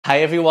Hi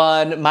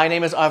everyone, my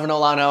name is Arvin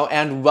Olano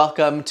and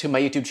welcome to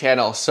my YouTube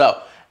channel.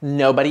 So,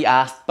 nobody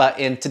asked, but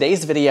in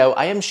today's video,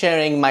 I am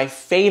sharing my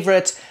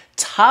favorite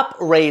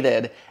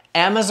top-rated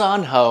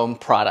Amazon Home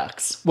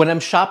products. When I'm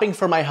shopping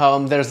for my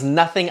home, there's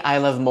nothing I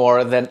love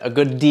more than a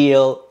good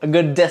deal, a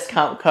good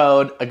discount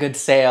code, a good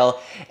sale,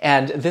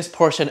 and this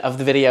portion of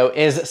the video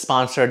is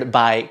sponsored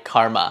by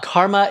Karma.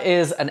 Karma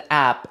is an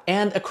app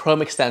and a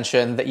Chrome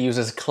extension that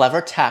uses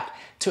clever tech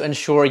to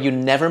ensure you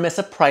never miss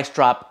a price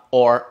drop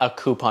or a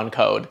coupon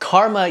code.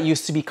 Karma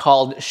used to be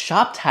called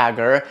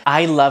ShopTagger.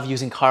 I love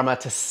using Karma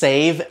to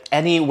save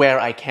anywhere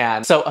I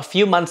can. So a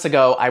few months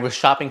ago, I was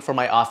shopping for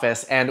my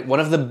office and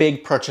one of the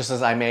big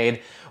purchases I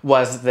made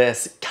was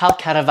this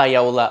Calcutta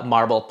Viola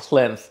marble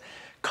plinth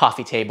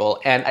coffee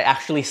table, and I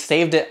actually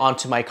saved it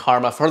onto my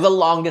Karma for the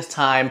longest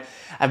time.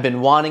 I've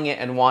been wanting it,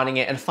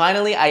 and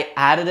finally I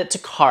added it to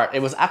cart.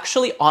 It was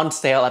actually on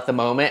sale at the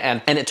moment,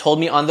 and it told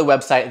me on the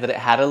website that it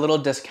had a little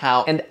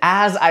discount, and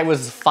as I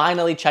was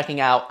finally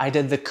checking out, I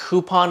did the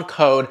coupon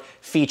code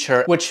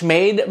feature, which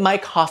made my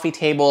coffee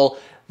table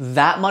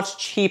that much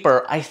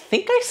cheaper. I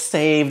think I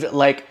saved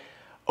like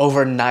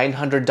over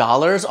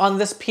 $900 on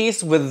this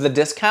piece with the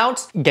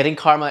discount. Getting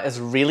Karma is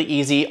really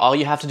easy. All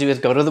you have to do is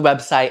go to the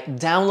website,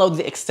 download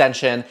the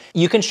extension.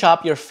 You can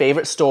shop your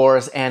favorite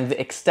stores and the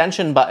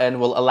extension button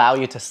will allow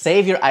you to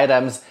save your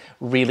items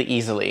really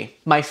easily.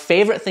 My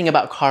favorite thing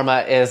about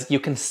Karma is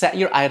you can set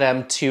your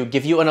item to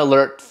give you an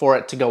alert for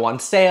it to go on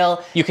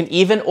sale. You can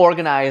even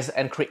organize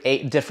and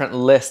create different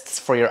lists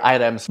for your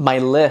items. My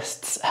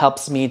lists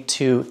helps me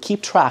to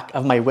keep track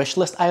of my wish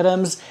list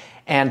items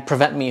and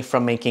prevent me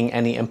from making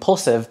any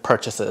impulsive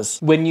purchases.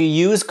 When you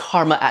use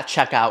Karma at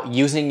checkout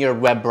using your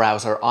web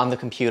browser on the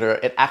computer,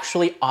 it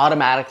actually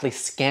automatically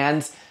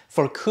scans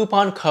for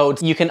coupon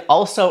codes. You can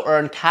also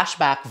earn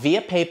cashback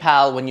via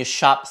PayPal when you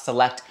shop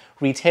select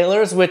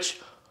retailers, which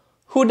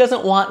who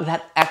doesn't want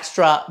that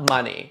extra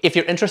money? If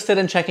you're interested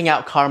in checking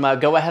out Karma,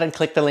 go ahead and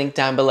click the link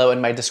down below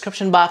in my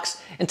description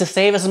box. And to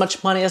save as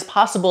much money as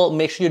possible,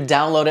 make sure you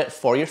download it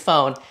for your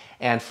phone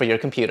and for your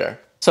computer.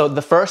 So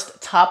the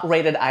first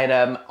top-rated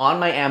item on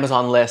my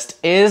Amazon list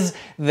is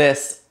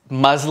this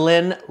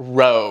muslin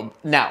robe.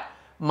 Now,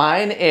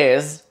 mine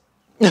is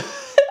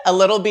a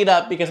little beat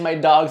up because my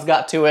dogs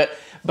got to it,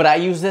 but I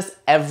use this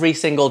every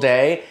single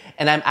day,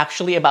 and I'm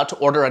actually about to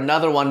order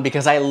another one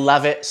because I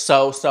love it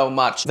so, so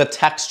much. The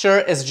texture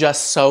is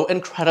just so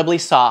incredibly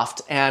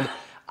soft, and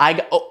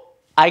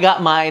I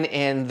got mine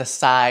in the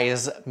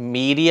size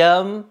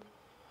medium,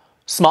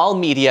 small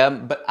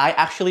medium, but I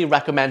actually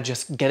recommend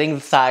just getting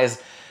the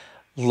size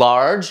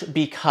large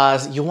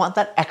because you want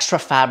that extra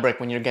fabric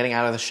when you're getting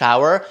out of the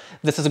shower.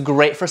 This is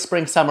great for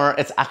spring, summer.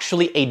 It's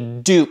actually a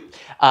dupe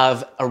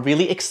of a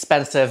really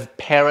expensive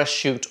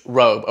parachute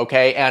robe,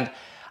 okay? And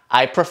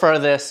I prefer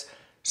this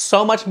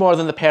so much more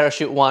than the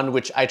parachute one,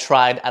 which I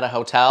tried at a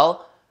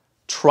hotel.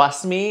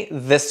 Trust me,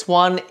 this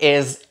one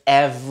is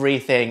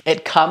everything.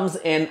 It comes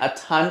in a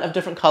ton of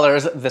different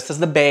colors. This is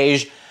the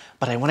beige,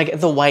 but I wanna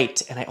get the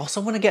white, and I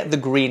also wanna get the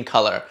green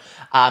color.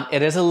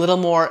 It is a little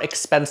more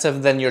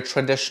expensive than your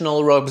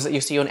traditional robes that you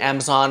see on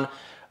Amazon,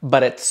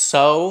 but it's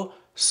so,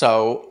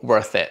 so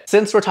worth it.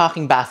 Since we're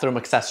talking bathroom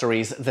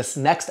accessories, this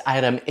next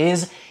item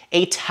is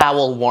a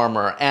towel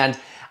warmer, and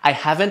I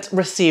haven't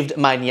received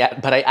mine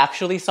yet, but I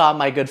actually saw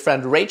my good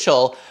friend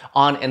Rachel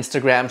on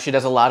Instagram. She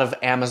does a lot of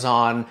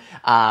Amazon,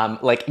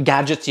 like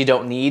gadgets you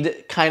don't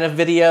need kind of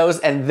videos,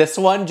 and this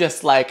one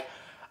just like,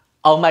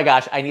 oh my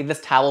gosh, I need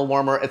this towel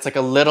warmer. It's like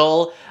a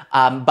little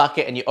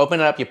bucket and you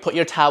open it up, you put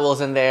your towels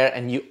in there,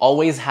 and you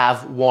always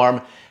have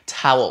warm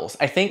towels.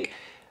 I think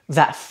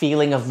that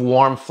feeling of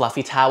warm,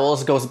 fluffy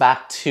towels goes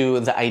back to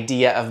the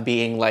idea of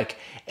being like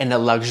in a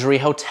luxury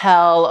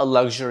hotel, a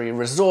luxury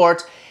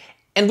resort,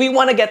 and we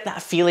want to get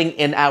that feeling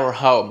in our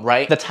home,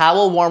 right? The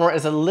towel warmer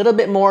is a little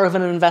bit more of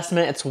an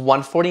investment. It's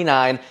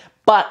 $149,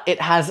 but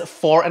it has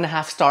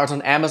 4.5 stars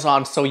on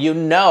Amazon, so you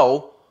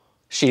know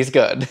she's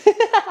good.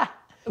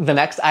 The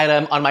next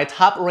item on my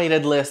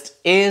top-rated list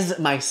is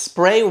my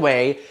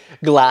Sprayway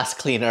glass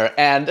cleaner,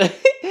 and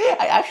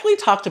I actually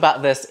talked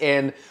about this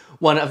in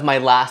one of my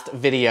last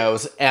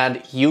videos,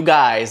 and you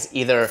guys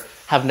either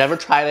have never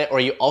tried it or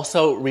you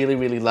also really,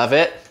 really love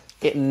it.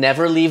 It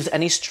never leaves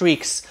any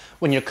streaks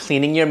when you're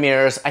cleaning your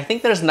mirrors. I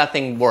think there's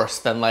nothing worse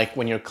than like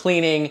when you're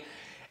cleaning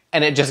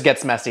and it just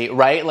gets messy,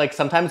 right? Like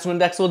sometimes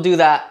Windex will do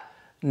that.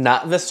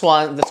 Not this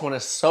one. This one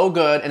is so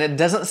good, and it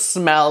doesn't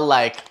smell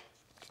like,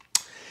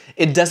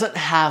 it doesn't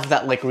have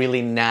that like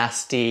really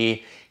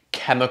nasty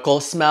chemical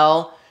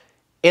smell.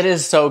 It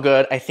is so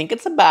good. I think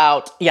it's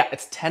about, yeah,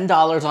 it's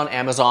 $10 on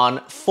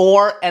Amazon,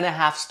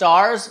 4.5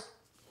 stars.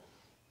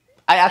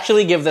 I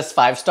actually give this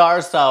 5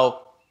 stars, so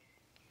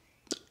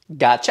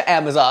gotcha,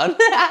 Amazon.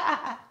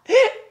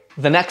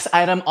 The next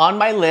item on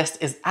my list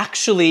is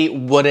actually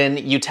wooden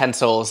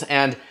utensils,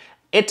 and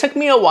it took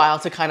me a while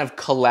to kind of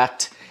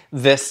collect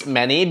this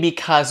many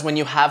because when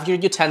you have your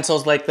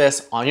utensils like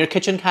this on your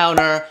kitchen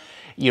counter,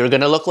 you're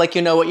gonna look like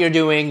you know what you're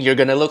doing. You're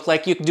gonna look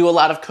like you do a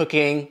lot of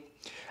cooking.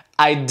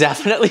 I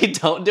definitely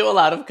don't do a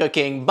lot of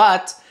cooking,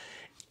 but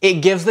It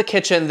gives the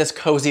kitchen this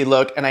cozy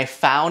look, and I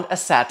found a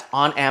set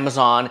on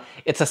Amazon.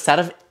 It's a set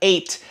of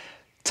 8,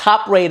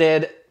 top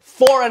rated,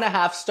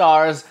 4.5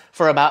 stars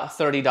for about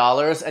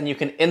 $30, and you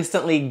can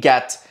instantly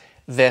get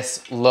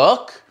this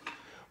look,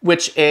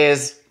 which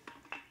is,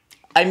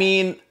 I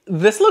mean,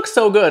 this looks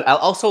so good. I'll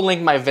also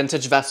link my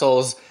vintage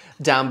vessels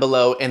down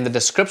below in the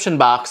description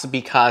box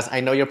because I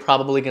know you're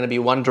probably gonna be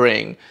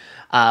wondering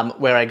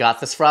where I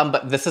got this from,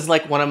 but this is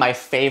like one of my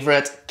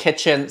favorite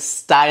kitchen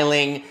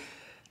styling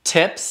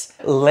tips.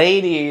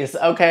 Ladies,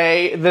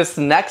 okay, this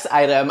next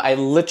item I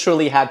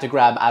literally had to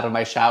grab out of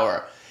my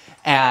shower.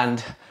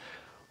 And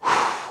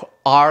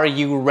are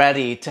you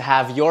ready to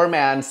have your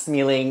man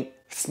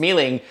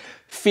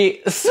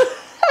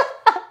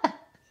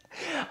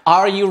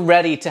are you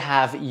ready to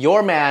have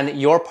your man,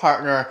 your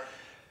partner,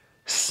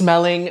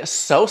 smelling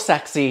so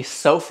sexy,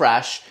 so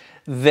fresh?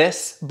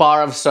 This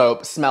bar of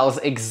soap smells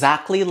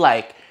exactly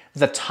like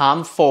the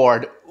Tom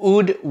Ford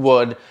Oud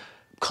Wood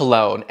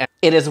cologne. And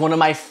it is one of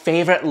my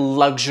favorite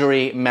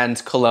luxury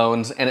men's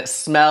colognes, and it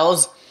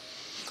smells,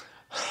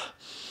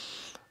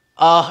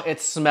 oh,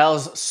 it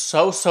smells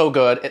so, so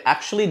good. It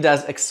actually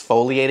does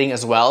exfoliating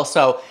as well.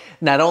 So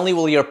not only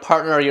will your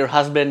partner, your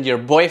husband, your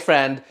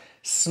boyfriend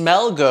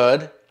smell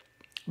good,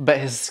 but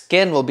his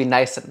skin will be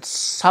nice and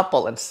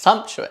supple and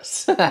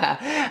sumptuous.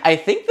 I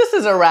think this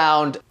is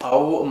around,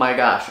 oh my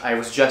gosh, I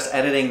was just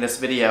editing this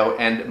video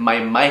and my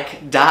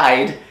mic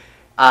died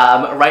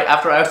right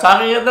after I was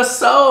talking about the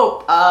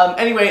soap.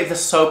 Anyway, the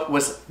soap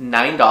was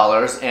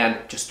 $9, and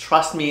just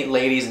trust me,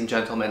 ladies and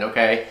gentlemen,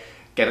 okay?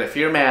 Get it for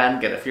your man,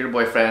 get it for your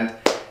boyfriend.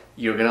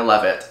 You're gonna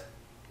love it.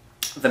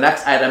 The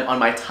next item on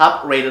my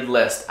top rated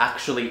list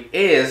actually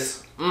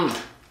is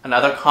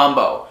another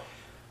combo.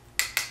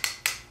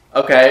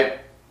 Okay,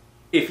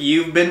 if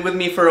you've been with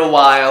me for a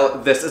while,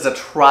 this is a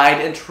tried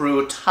and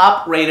true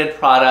top rated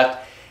product,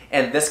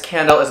 and this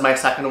candle is my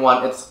second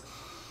one. It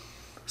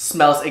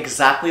smells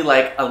exactly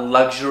like a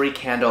luxury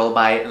candle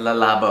by Le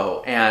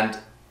Labo, and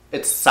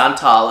it's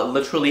Santal,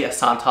 literally a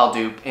Santal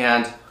dupe,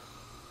 and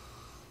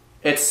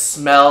it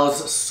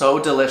smells so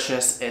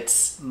delicious.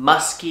 It's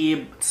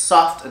musky,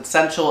 soft, and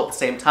sensual at the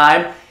same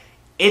time.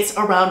 It's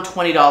around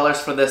 $20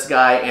 for this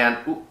guy, and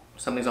ooh,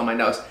 something's on my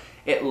nose.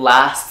 It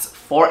lasts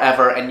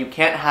forever, and you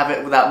can't have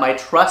it without my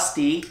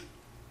trusty,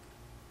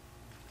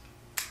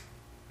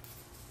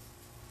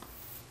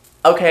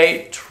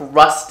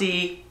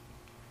 trusty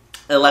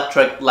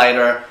electric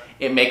lighter.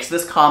 It makes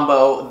this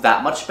combo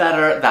that much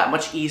better, that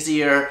much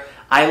easier.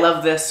 I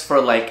love this for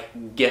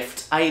like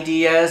gift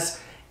ideas.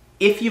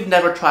 If you've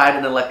never tried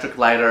an electric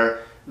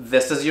lighter,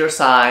 this is your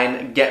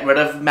sign. Get rid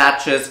of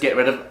matches, get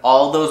rid of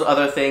all those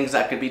other things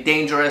that could be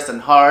dangerous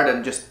and hard,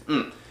 and just,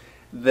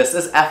 This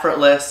is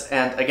effortless,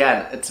 and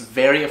again, it's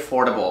very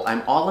affordable.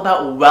 I'm all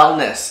about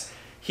wellness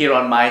here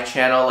on my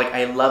channel. Like,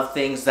 I love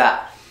things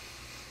that,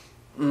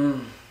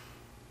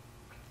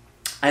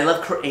 I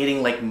love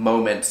creating like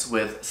moments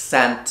with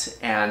scent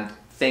and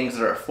things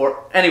that are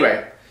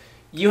anyway,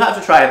 you have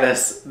to try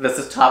this. This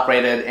is top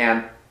rated,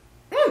 and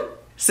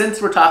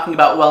since we're talking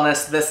about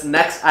wellness, this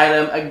next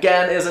item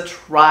again is a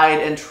tried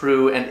and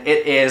true, and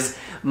it is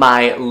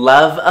my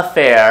Love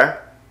Affair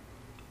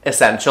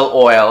essential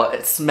oil.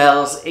 It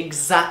smells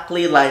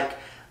exactly like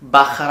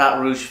Baccarat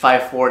Rouge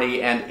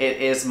 540, and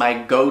it is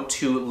my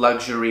go-to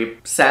luxury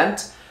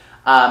scent.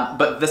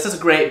 But this is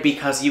great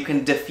because you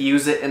can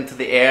diffuse it into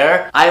the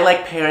air. I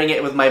like pairing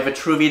it with my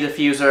Vitruvi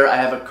diffuser. I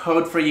have a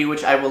code for you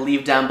which I will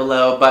leave down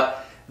below,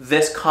 but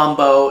this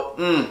combo,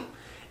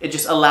 it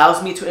just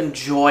allows me to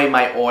enjoy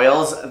my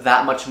oils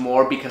that much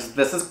more because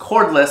this is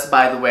cordless,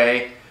 by the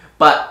way,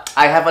 but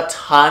I have a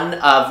ton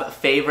of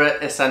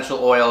favorite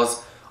essential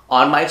oils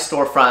on my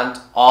storefront.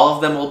 All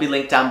of them will be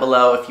linked down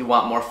below if you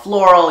want more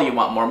floral, you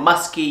want more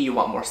musky, you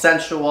want more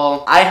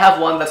sensual. I have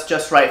one that's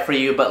just right for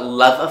you, but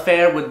Love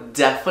Affair would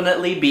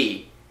definitely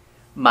be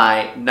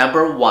my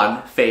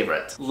 #1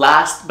 favorite.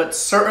 Last but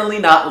certainly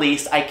not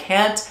least, I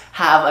can't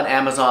have an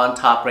Amazon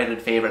top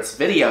rated favorites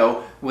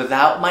video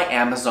without my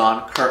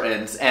Amazon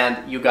curtains.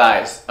 And you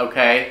guys,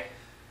 okay,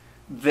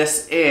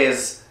 this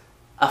is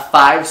a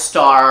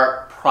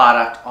 5-star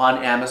product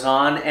on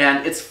Amazon,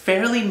 and it's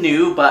fairly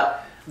new, but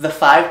the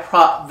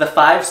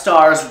five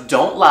stars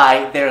don't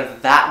lie. They're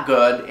that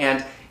good.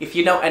 And if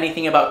you know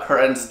anything about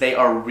curtains, they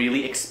are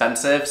really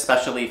expensive,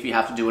 especially if you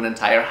have to do an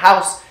entire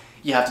house.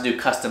 You have to do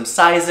custom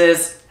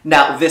sizes.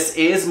 Now, this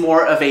is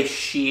more of a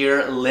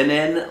sheer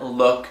linen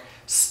look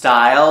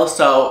style,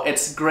 so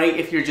it's great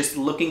if you're just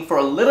looking for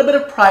a little bit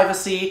of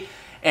privacy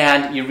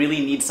and you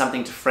really need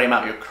something to frame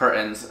out your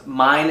curtains.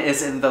 Mine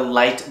is in the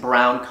light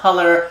brown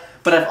color,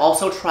 but I've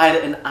also tried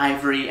it in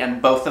ivory,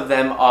 and both of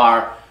them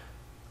are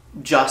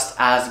just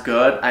as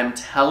good. I'm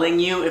telling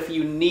you, if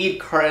you need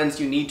curtains,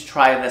 you need to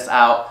try this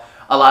out.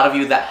 A lot of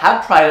you that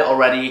have tried it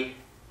already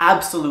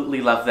absolutely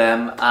love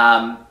them.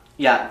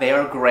 Yeah, they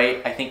are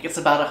great. I think it's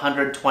about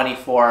 $120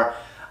 for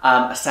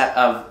a set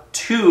of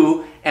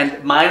 2,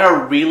 and mine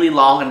are really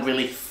long and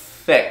really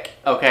thick,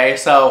 okay?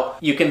 So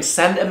you can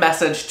send a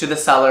message to the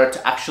seller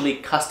to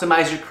actually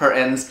customize your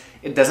curtains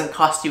It doesn't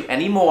cost you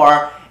any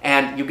more,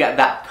 and you get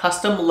that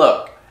custom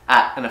look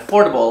at an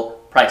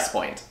affordable price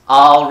point.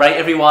 All right,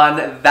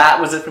 everyone,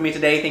 that was it for me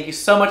today. Thank you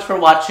so much for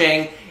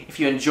watching. If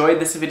you enjoyed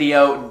this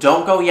video,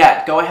 don't go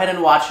yet. Go ahead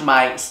and watch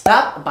my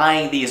Stop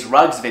Buying These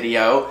Rugs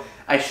video.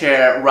 I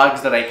share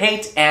rugs that I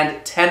hate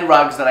and 10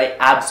 rugs that I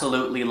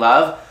absolutely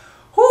love.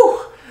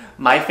 Whew!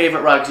 My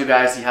favorite rugs, you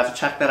guys. You have to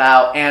check that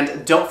out.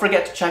 And don't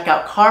forget to check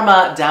out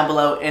Karma down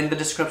below in the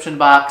description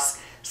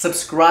box.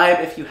 Subscribe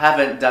if you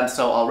haven't done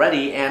so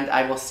already, and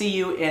I will see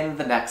you in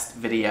the next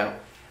video.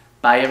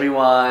 Bye,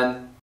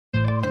 everyone.